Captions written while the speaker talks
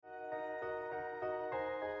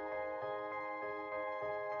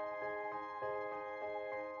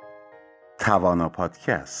توانا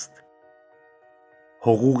پادکست.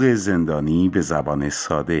 حقوق زندانی به زبان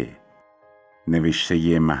ساده،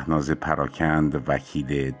 نوشته مهناز پراکند،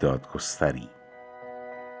 وکیل دادگستری.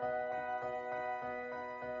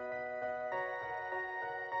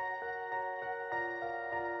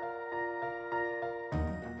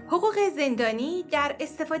 حقوق زندانی در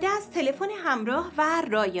استفاده از تلفن همراه و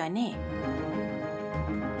رایانه.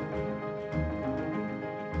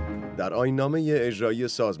 در آیین‌نامه اجرایی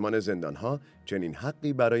سازمان زندان‌ها چنین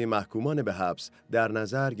حقی برای محکومان به حبس در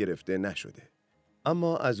نظر گرفته نشده.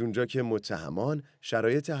 اما از اونجا که متهمان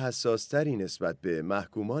شرایط حساس‌تری نسبت به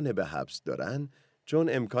محکومان به حبس دارن، چون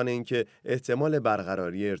امکان اینکه احتمال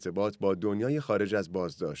برقراری ارتباط با دنیای خارج از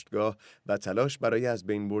بازداشتگاه و تلاش برای از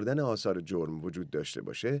بین بردن آثار جرم وجود داشته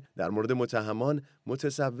باشه، در مورد متهمان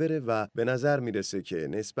متصوره و به نظر میرسه که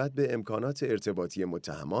نسبت به امکانات ارتباطی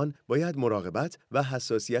متهمان باید مراقبت و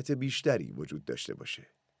حساسیت بیشتری وجود داشته باشه.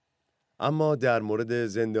 اما در مورد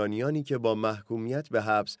زندانیانی که با محکومیت به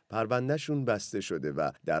حبس پروندهشون بسته شده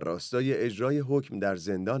و در راستای اجرای حکم در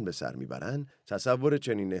زندان به سر میبرن، تصور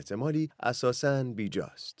چنین احتمالی اساساً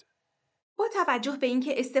بیجاست. با توجه به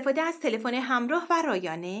اینکه استفاده از تلفن همراه و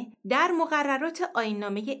رایانه در مقررات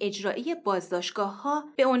آیین‌نامه اجرایی بازداشتگاه‌ها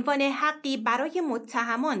به عنوان حقی برای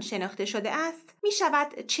متهمان شناخته شده است، می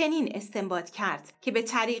شود چنین استنباط کرد که به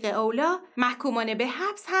طریق اولا محکومان به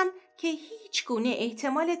حبس هم که هیچ گونه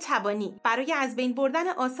احتمال تبانی برای از بین بردن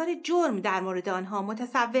آثار جرم در مورد آنها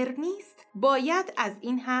متصور نیست، باید از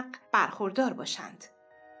این حق برخوردار باشند.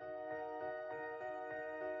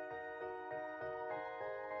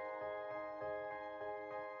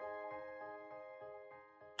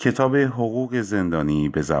 کتاب حقوق زندانی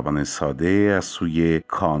به زبان ساده از سوی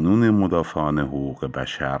کانون مدافعان حقوق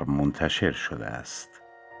بشر منتشر شده است.